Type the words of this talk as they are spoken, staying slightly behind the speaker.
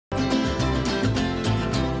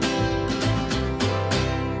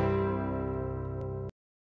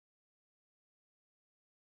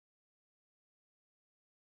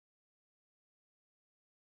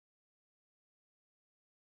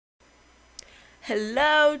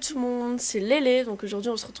Hello tout le monde, c'est Lélé. Donc aujourd'hui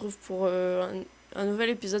on se retrouve pour un nouvel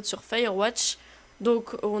épisode sur Firewatch.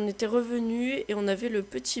 Donc on était revenu et on avait le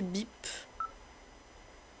petit bip.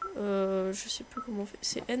 Je sais plus comment on fait,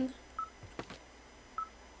 c'est N.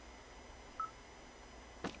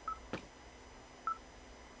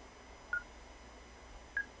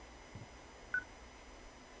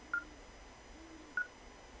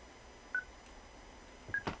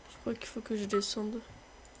 Je crois qu'il faut que je descende.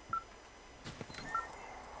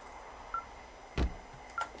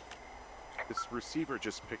 This receiver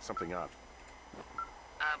just picked something up.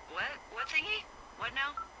 What? What thingy? What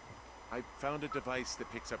now? I found a device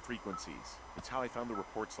that picks up frequencies. It's how I found the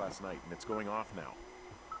reports last night, and it's going off now.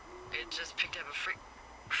 It just picked up a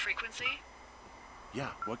frequency? Yeah,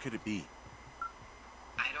 what could it be?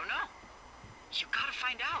 I don't know. You gotta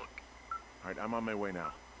find out. Alright, I'm on my way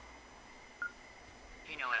now.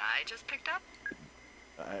 You know what I just picked up?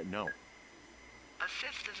 No. A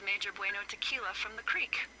fifth of Major Bueno tequila from the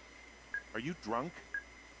creek. Are you drunk?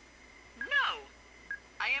 No!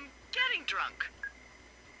 I am getting drunk.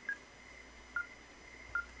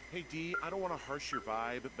 Hey, Dee, I don't want to harsh your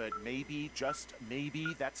vibe, but maybe, just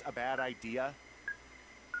maybe, that's a bad idea.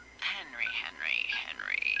 Henry.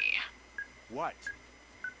 What?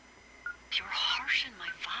 You're harshing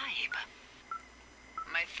my vibe.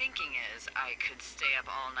 My thinking is I could stay up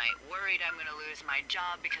all night worried I'm gonna lose my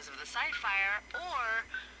job because of the site fire, or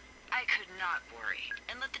I could not worry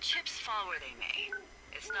and let the chips fall where they may.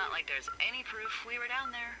 It's not like there's any proof we were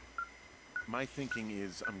down there. My thinking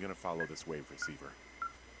is I'm gonna follow this wave receiver.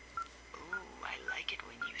 Ooh, I like it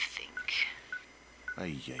when you think.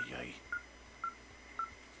 Ay.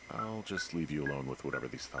 I'll just leave you alone with whatever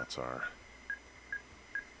these thoughts are.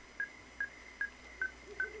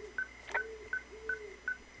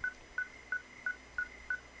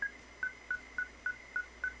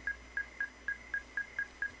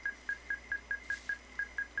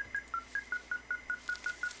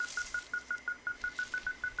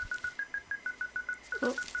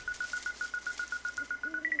 Oh.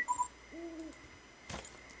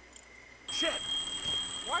 Shit!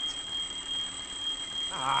 What?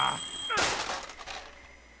 Ah!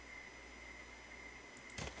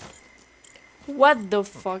 What the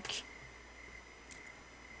fuck?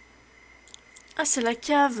 Ah, c'est la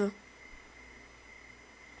cave.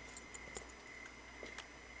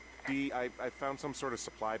 Dee, I found some sort of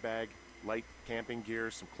supply bag, light camping gear,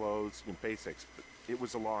 some clothes, and basics. But it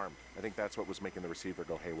was alarmed. I think that's what was making the receiver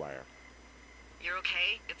go haywire. You're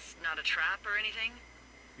okay? It's not a trap or anything?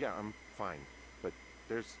 Yeah, I'm fine. But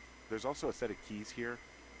there's also a set of keys here.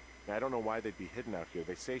 Now, I don't know why they'd be hidden out here.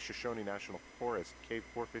 They say Shoshone National Forest, Cave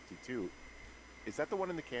 452. Is that the one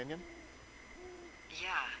in the canyon?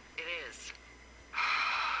 Yeah, it is.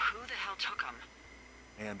 Who the hell took them?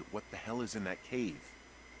 And what the hell is in that cave?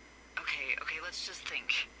 Okay, let's just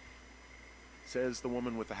think. Says the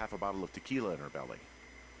woman with a half a bottle of tequila in her belly.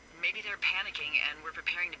 Maybe they're panicking and we're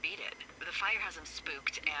preparing to beat it. The fire has them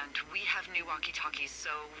spooked, and we have new walkie-talkies, so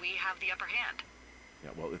we have the upper hand.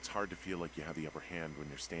 Yeah, well, it's hard to feel like you have the upper hand when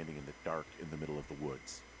you're standing in the dark in the middle of the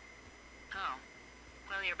woods. Oh.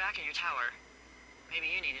 Well, you're back in your tower. Maybe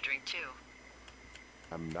you need a drink, too.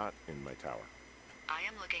 I'm not in my tower. I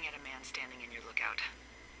am looking at a man standing in your lookout.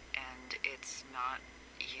 And it's not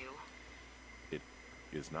you. It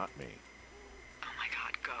is not me. Oh my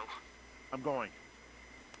god, go. I'm going.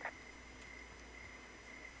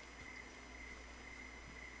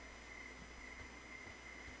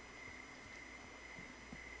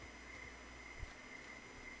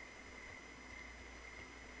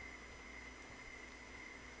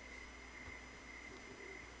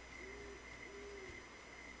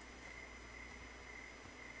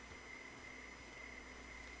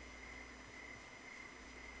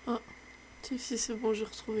 Ah, si c'est bon, j'ai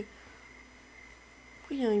retrouvé.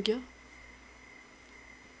 Pourquoi il y a un gars?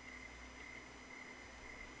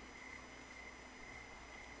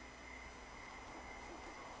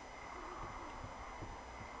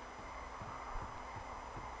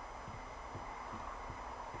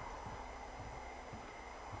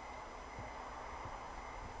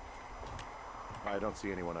 I don't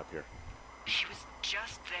see anyone up here. He was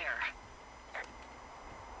just there.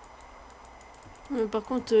 Mais par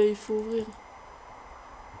contre, il faut ouvrir.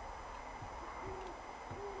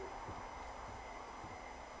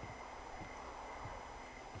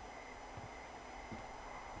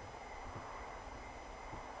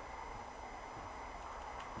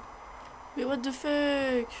 Mais what the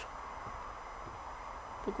fuck?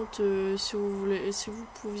 Par contre, si vous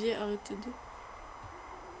pouviez arrêter de...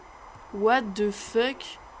 What the fuck?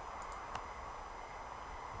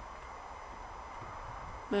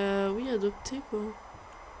 Bah oui, adopter quoi.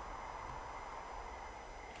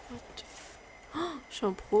 What the f... Oh, j'ai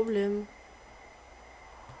un problème.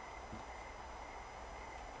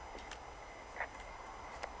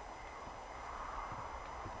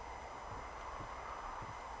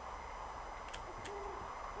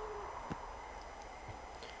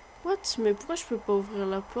 What? Mais pourquoi je peux pas ouvrir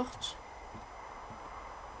la porte?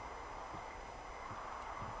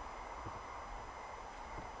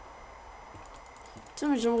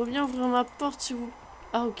 Putain, mais j'aimerais bien ouvrir ma porte si vous...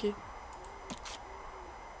 Ah, ok.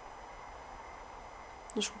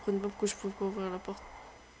 Non, je comprenais pas pourquoi je pouvais pas ouvrir la porte.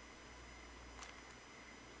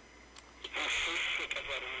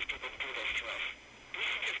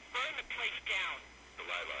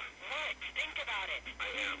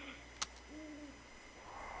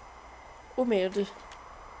 Oh merde.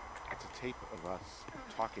 It's a tape of us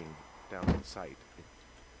talking down at the site. It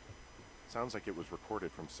sounds like it was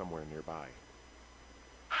recorded from somewhere nearby.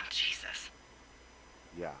 Oh, Jesus.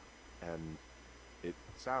 Yeah, and it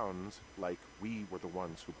sounds like we were the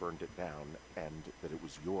ones who burned it down and that it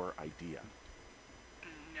was your idea.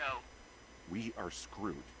 No. We are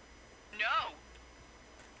screwed. No!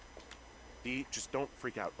 Dee, just don't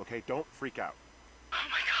freak out, okay? Don't freak out. Oh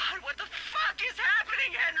my god, what the fuck is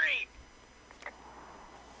happening, Henry?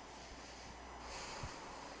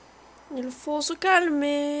 Il faut se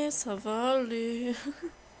calmer, ça va aller.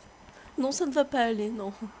 Non, ça ne va pas aller,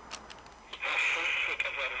 non.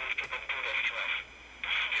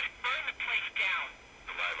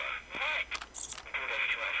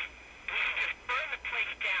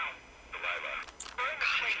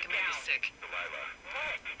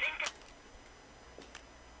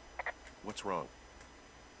 What's wrong?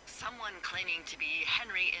 Someone claiming to be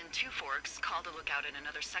Henry in Two Forks called a lookout in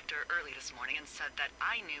another sector early this morning and said that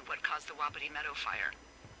I knew what caused the Wapiti Meadow fire.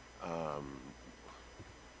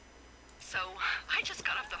 So, I just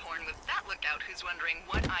got off the horn with that lookout who's wondering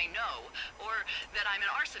what I know, or that I'm an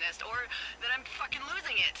arsonist, or that I'm fucking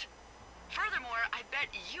losing it. Furthermore, I bet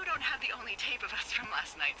you don't have the only tape of us from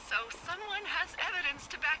last night, so someone has evidence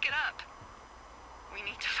to back it up. We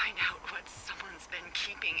need to find out what someone's been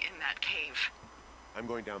keeping in that cave. I'm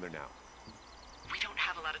going down there now. We don't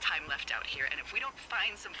have a lot of time left out here, and if we don't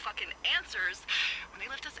find some fucking answers, when they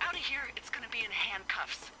lift us out of here, it's gonna be in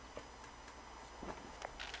handcuffs.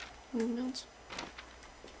 Merde.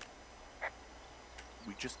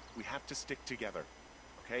 We have to stick together,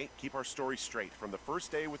 okay? Keep our story straight. From the first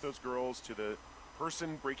day with those girls to the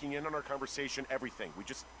person breaking in on our conversation, everything. We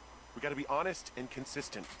gotta be honest and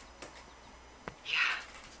consistent. Yeah,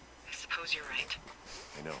 I suppose you're right.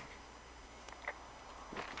 I know.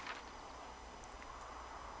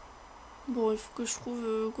 Bon, il faut que je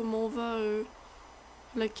trouve comment on va à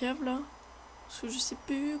la cave là. Parce que je sais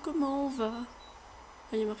plus comment on va.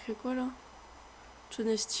 Ah, il y a marqué quoi là?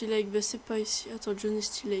 John.lea Lake. Bah, c'est pas ici. Attends,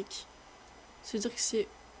 John.lea Lake. C'est-à-dire que c'est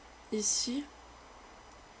ici.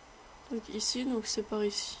 Donc ici, donc c'est par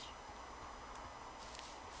ici.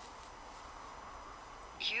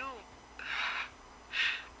 You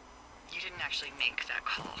didn't actually make that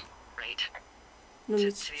call, right? Non, To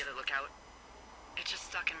mais the other lookout. It just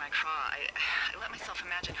stuck in my craw. I let myself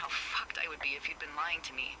imagine how fucked I would be if you'd been lying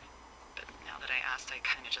to me. But now that I asked, I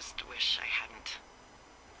kind of just wish I hadn't.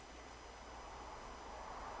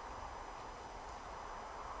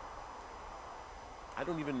 I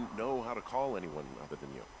don't even know how to call anyone other than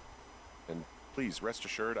you. And please, rest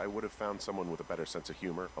assured, I would have found someone with a better sense of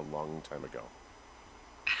humor a long time ago.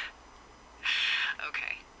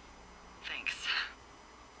 Okay. Thanks.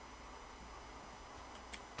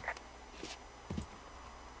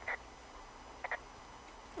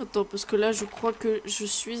 attends, parce que là, je crois que je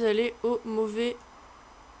suis allée au mauvais...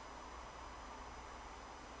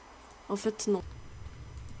 En fait, non.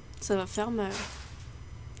 Ça va faire mal.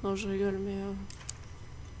 Non, je rigole, mais...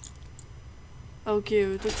 Ah, ok,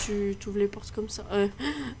 toi, tu ouvres les portes comme ça.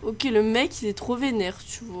 Ok, le mec, il est trop vénère,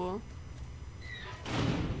 tu vois.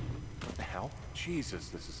 What the hell? Jesus,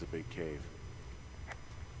 this is a big cave.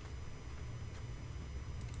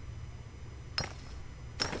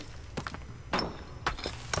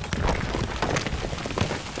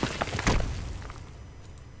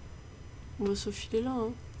 On va se filer là,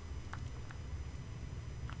 hein.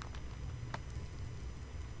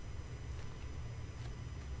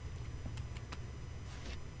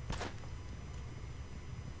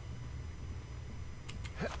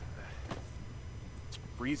 It's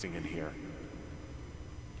freezing in here.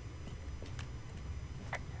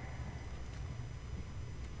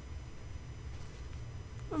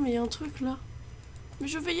 Oh, mais il y a un truc là. Mais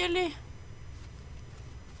je vais y aller.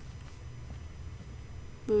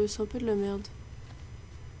 C'est un peu de la merde.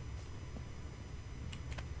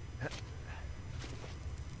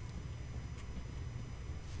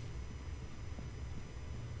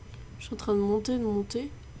 Je suis en train de monter.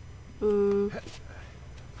 Je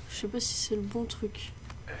sais pas si c'est le bon truc.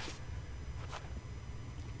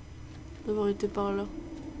 D'avoir été par là.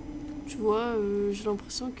 Tu vois, j'ai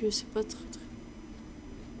l'impression que c'est pas très...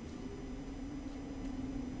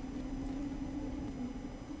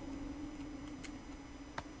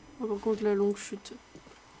 Oh, par contre, la longue chute.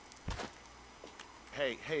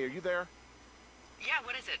 Hey, are you there? Yeah,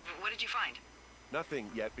 what is it? What did you find? Nothing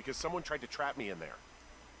yet, because someone tried to trap me in there.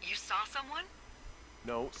 You saw someone?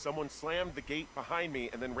 No, someone slammed the gate behind me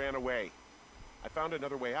and then ran away. I found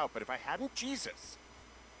another way out, but if I hadn't, Jesus!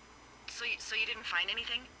 So you didn't find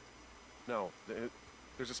anything? No,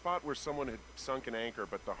 there's a spot where someone had sunk an anchor,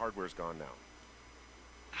 but the hardware's gone now.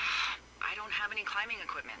 I don't have any climbing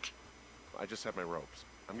equipment. I just have my ropes.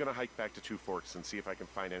 I'm gonna hike back to Two Forks and see if I can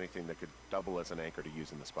find anything that could double as an anchor to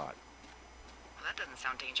use in the spot. Well, that doesn't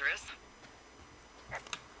sound dangerous.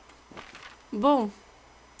 Bon,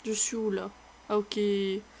 je suis où là? Ah ok.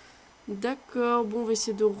 D'accord, bon on va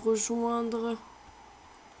essayer de rejoindre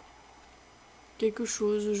quelque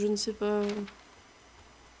chose, je ne sais pas.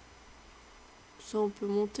 Ça on peut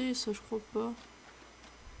monter, ça je crois pas.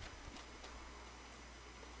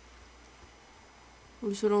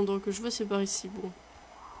 Le seul endroit que je vois c'est par ici, bon.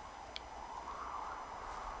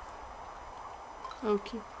 Ah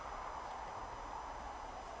ok.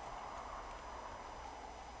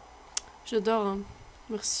 J'adore, hein.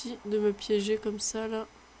 Merci de me piéger comme ça là.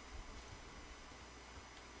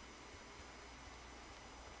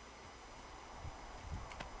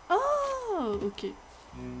 Ah, ok.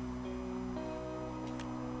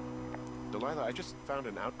 Delilah, I just found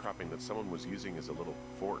an outcropping that someone was using as a little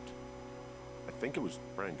fort. I think it was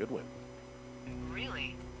Brian Goodwin.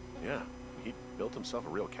 Really? Yeah, he built himself a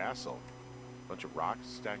real castle. Bunch of rocks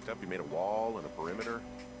stacked up. He made a wall and a perimeter.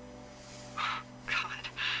 God.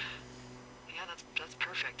 Yeah, that's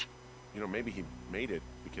perfect. You know, maybe he made it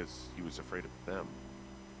because he was afraid of them.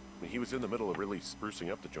 I mean, he was in the middle of really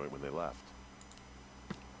sprucing up the joint when they left.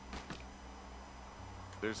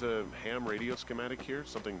 There's a ham radio schematic here,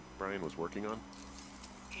 something Brian was working on.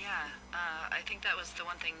 Yeah, I think that was the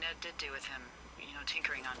one thing Ned did do with him. You know,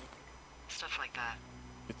 tinkering on stuff like that.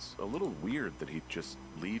 It's a little weird that he'd just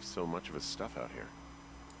leave so much of his stuff out here.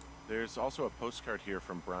 There's also a postcard here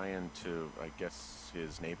from Brian to, I guess,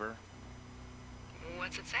 his neighbor.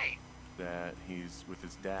 What's it say? That he's with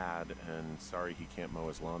his dad and sorry he can't mow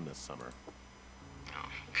his lawn this summer. Oh,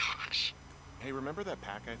 gosh. Hey, remember that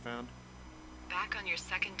pack I found? Back on your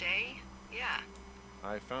second day? Yeah.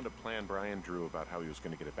 I found a plan Brian drew about how he was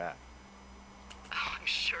going to get it back. Oh, I'm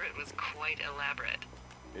sure it was quite elaborate.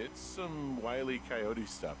 It's some Wile E. Coyote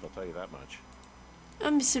stuff, I'll tell you that much.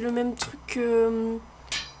 Ah mais c'est le même truc que...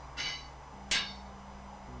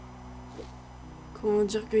 Comment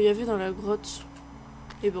dire qu'il y avait dans la grotte.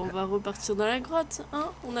 Et ben on va repartir dans la grotte,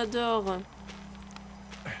 hein? On adore.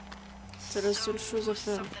 C'est la seule chose à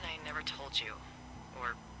faire. Something I never told you,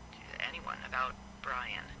 or anyone, about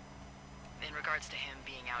Brian. In regards to him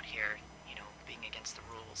being out here, you know, being against the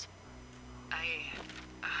rules.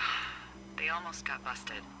 They almost got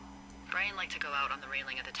busted. Brian liked to go out on the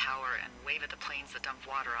railing of the tower and wave at the planes that dumped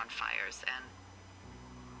water on fires, and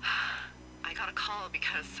I got a call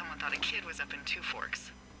because someone thought a kid was up in Two Forks.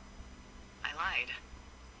 I lied,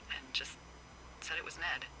 and just said it was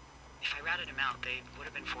Ned. If I ratted him out, they would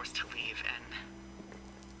have been forced to leave, and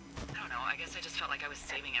I don't know, I guess I just felt like I was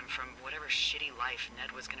saving him from whatever shitty life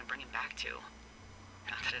Ned was gonna bring him back to.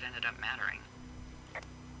 Not that it ended up mattering.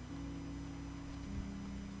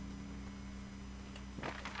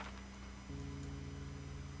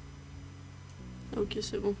 Ok,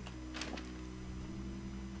 c'est bon.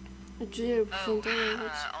 Ok,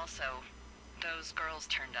 Also, those girls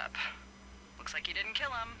turned up. Looks like you didn't kill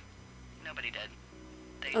them. Nobody did.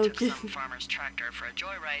 They took some farmer's tractor for a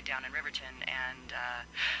joyride down in Riverton and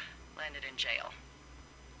landed in jail.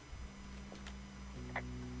 I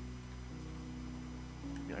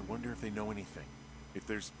wonder if they know anything. If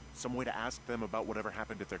there's some way to ask them about whatever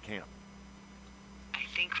happened at their camp. I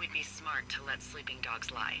think we'd be smart to let sleeping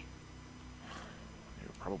dogs lie.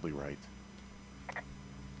 You're probably right.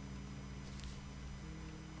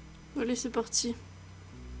 Allez, c'est parti.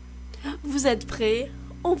 Vous êtes prêts?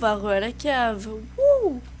 On va à la cave.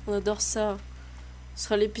 Wouh! On adore ça. Ce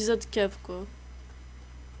sera l'épisode cave, quoi.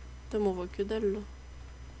 Putain, mais on voit que dalle, là.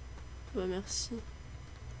 Bah, merci.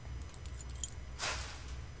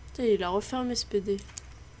 Putain, il a refermé ce PD.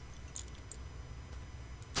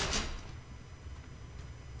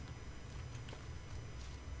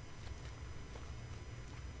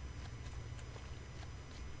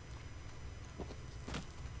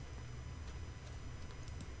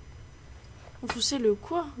 Enfoncer le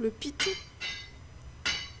quoi? Le pitou?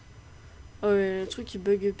 Ah ouais, le truc il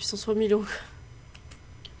bug puissance 3 millions.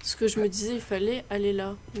 Ce que je me disais, il fallait aller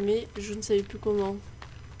là. Mais je ne savais plus comment.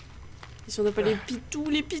 Et si on n'a pas les pitous,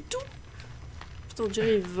 les pitous? Putain, on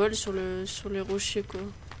dirait ils volent sur les rochers quoi.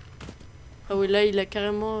 Ah ouais, là il a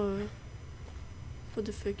carrément... What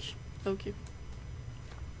the fuck? Ah ok.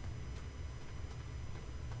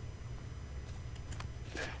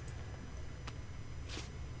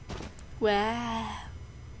 Ouais.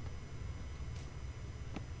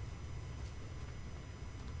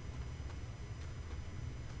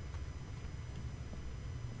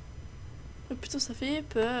 Oh putain, ça fait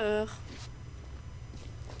peur.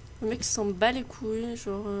 Le mec s'en bat les couilles,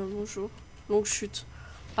 genre bonjour. Longue chute.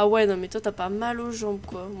 Ah ouais, non mais toi t'as pas mal aux jambes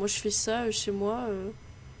quoi. Moi je fais ça chez moi.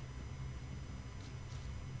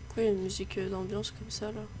 Pourquoi il y a une musique d'ambiance comme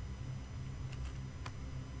ça là?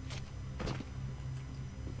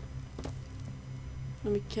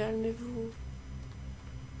 Non mais calmez-vous.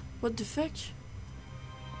 What the fuck?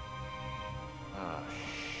 Ah,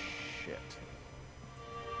 shit.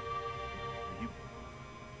 You...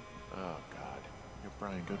 Oh, God. You're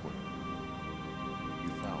Brian Goodwin. You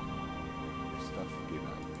fell. Your stuff gave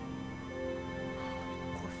out.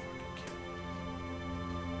 Oh, poor fucking kid.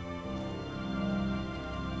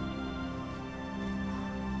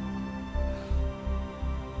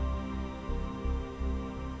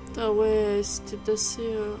 Ah ouais, c'était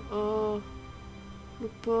assez... Oh, le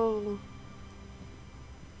pauvre.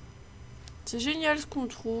 C'est génial ce qu'on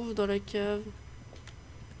trouve dans la cave.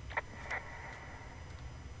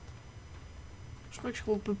 Je crois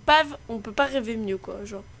qu'on peut pas rêver mieux quoi,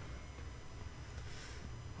 genre.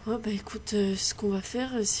 Oh bah écoute, ce qu'on va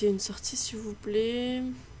faire, s'il y a une sortie s'il vous plaît.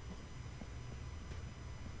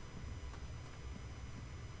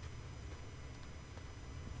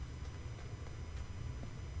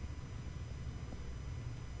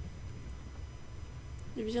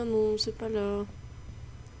 Eh bien non, c'est pas là.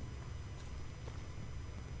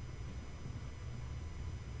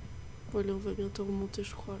 Bon allez, on va bientôt remonter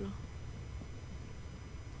je crois là.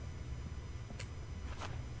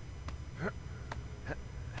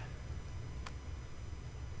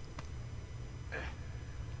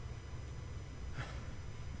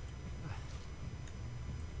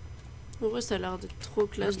 En vrai ça a l'air d'être trop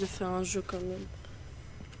classe de faire un jeu quand même.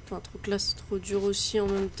 Enfin trop classe, trop dur aussi en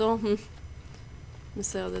même temps. Mais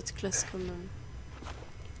ça a l'air d'être classe quand même.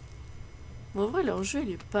 En vrai leur jeu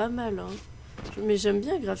il est pas mal hein. Mais j'aime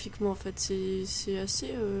bien graphiquement en fait, c'est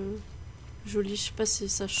assez joli, je sais pas si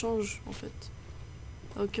ça change en fait.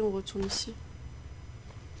 Ah, ok, on retourne ici.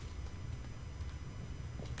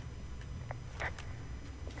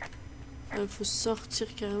 Il faut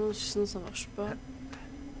sortir carrément parce que sinon ça marche pas.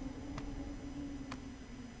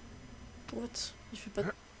 What? Il fait pas...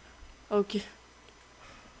 Ah ok.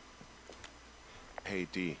 Hey,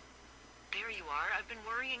 D. There you are. I've been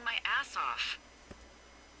worrying my ass off.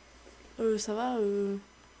 Ça va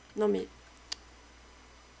Non mais...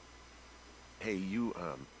 Hey, you,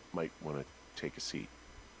 might want to take a seat.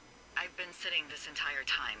 I've been sitting this entire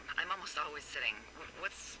time. I'm almost always sitting.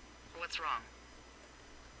 What's wrong?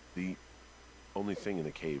 The only thing in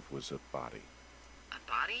the cave was a body. A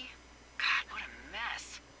body? God, what a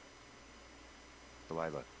mess.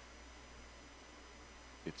 Delilah.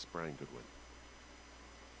 It's Brian Goodwin.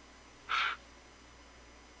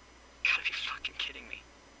 Gotta be fucking kidding me.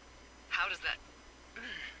 How does that...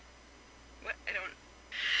 What? I don't...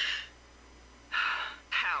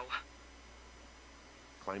 How?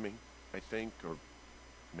 Climbing, I think, or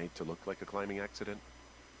made to look like a climbing accident.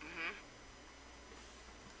 Mm-hmm.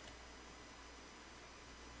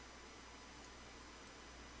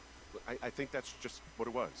 I think that's just what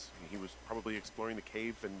it was. He was probably exploring the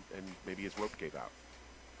cave and maybe his rope gave out.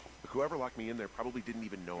 But whoever locked me in there probably didn't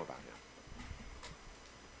even know about him.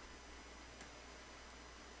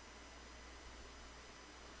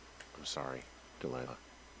 I'm sorry, Delilah.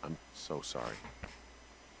 I'm so sorry.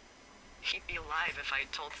 He'd be alive if I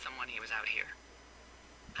had told someone he was out here.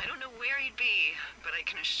 I don't know where he'd be, but I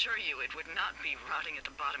can assure you it would not be rotting at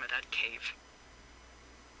the bottom of that cave.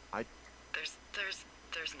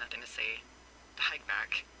 There's nothing to say. Hike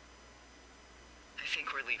back. I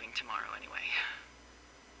think we're leaving tomorrow anyway.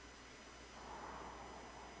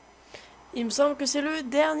 Il me semble que c'est le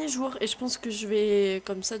dernier jour et je pense que je vais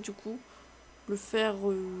comme ça du coup le faire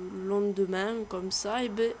le lendemain comme ça et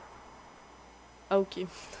ben... Ah ok.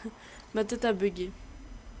 Ma tête a bugué.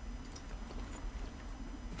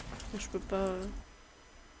 Je peux pas...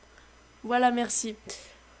 Voilà, merci.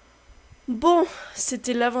 Bon,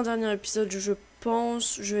 c'était l'avant-dernier épisode, je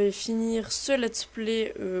pense. Je vais finir ce let's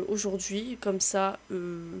play aujourd'hui. Comme ça,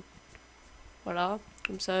 Voilà,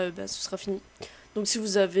 comme ça ce sera fini. Donc si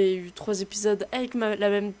vous avez eu 3 épisodes avec la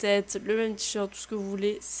même tête, le même t-shirt, tout ce que vous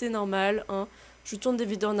voulez, c'est normal, hein. Je tourne des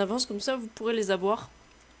vidéos en avance, comme ça vous pourrez les avoir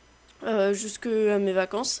jusqu'à mes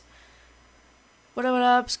vacances.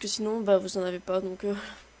 Voilà, parce que sinon vous en avez pas, donc...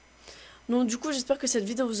 Donc du coup j'espère que cette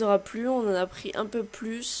vidéo vous aura plu, on en a appris un peu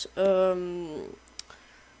plus.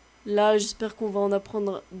 Là j'espère qu'on va en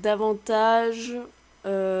apprendre davantage.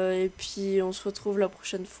 Et puis on se retrouve la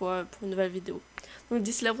prochaine fois pour une nouvelle vidéo. Donc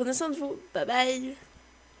d'ici là, prenez soin de vous, bye bye.